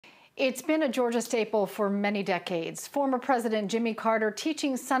It's been a Georgia staple for many decades. Former President Jimmy Carter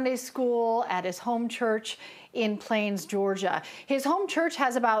teaching Sunday school at his home church in Plains, Georgia. His home church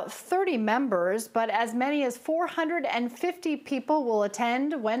has about 30 members, but as many as 450 people will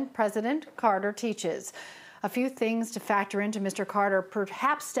attend when President Carter teaches. A few things to factor into Mr. Carter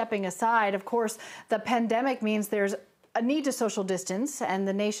perhaps stepping aside. Of course, the pandemic means there's a need to social distance, and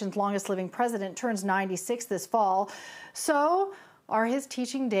the nation's longest living president turns 96 this fall. So, are his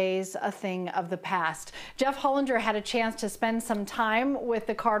teaching days a thing of the past? Jeff Hullinger had a chance to spend some time with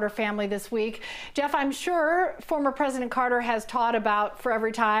the Carter family this week. Jeff, I'm sure former President Carter has taught about for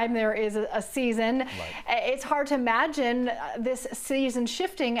every time there is a season. Right. It's hard to imagine this season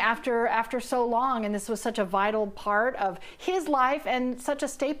shifting after so long, and this was such a vital part of his life and such a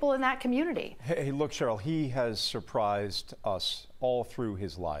staple in that community. Hey, look, Cheryl, he has surprised us all through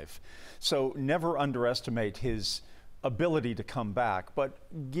his life. So never underestimate his ability to come back. But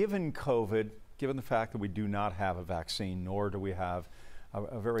given COVID, given the fact that we do not have a vaccine, nor do we have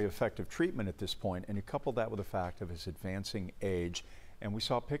a very effective treatment at this point, and you couple that with the fact of his advancing age, and we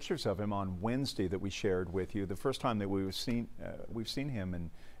saw pictures of him on Wednesday that we shared with you, the first time that we've seen him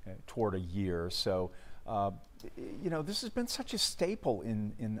in toward a year. So, you know, this has been such a staple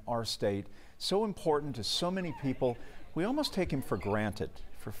in our state, so important to so many people. We almost take him for granted.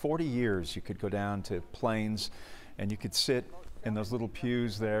 For 40 years, you could go down to Plains and you could sit in those little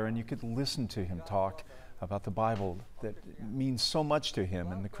pews there and you could listen to him talk about the Bible that means so much to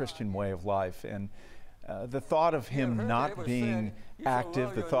him and the Christian way of life. And the thought of him not being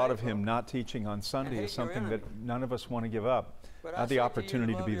active, the thought of him not teaching on Sunday is something that none of us want to give up. I had the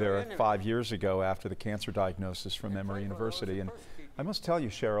opportunity to be there 5 years ago after the cancer diagnosis from Emory University. And I must tell you,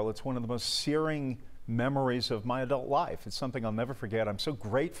 Cheryl, it's one of the most searing memories of my adult life. It's something I'll never forget. I'm so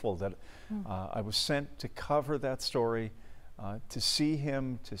grateful that I was sent to cover that story, to see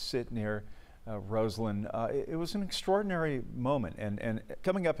him, to sit near Rosalind. It was an extraordinary moment. And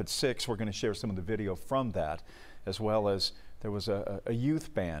coming up at 6, we're going to share some of the video from that, as well as there was a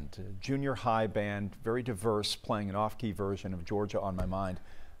youth band, a junior high band, very diverse, playing an off-key version of Georgia on My Mind.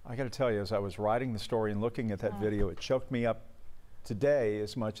 I got to tell you, as I was writing the story and looking at that video, it choked me up today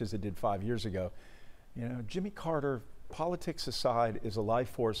as much as it did 5 years ago. You know, Jimmy Carter, politics aside, is a life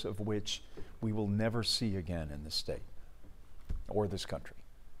force of which we will never see again in this state or this country.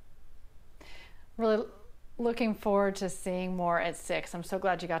 Really looking forward to seeing more at 6. I'm so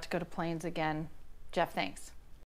glad you got to go to Plains again. Jeff, thanks.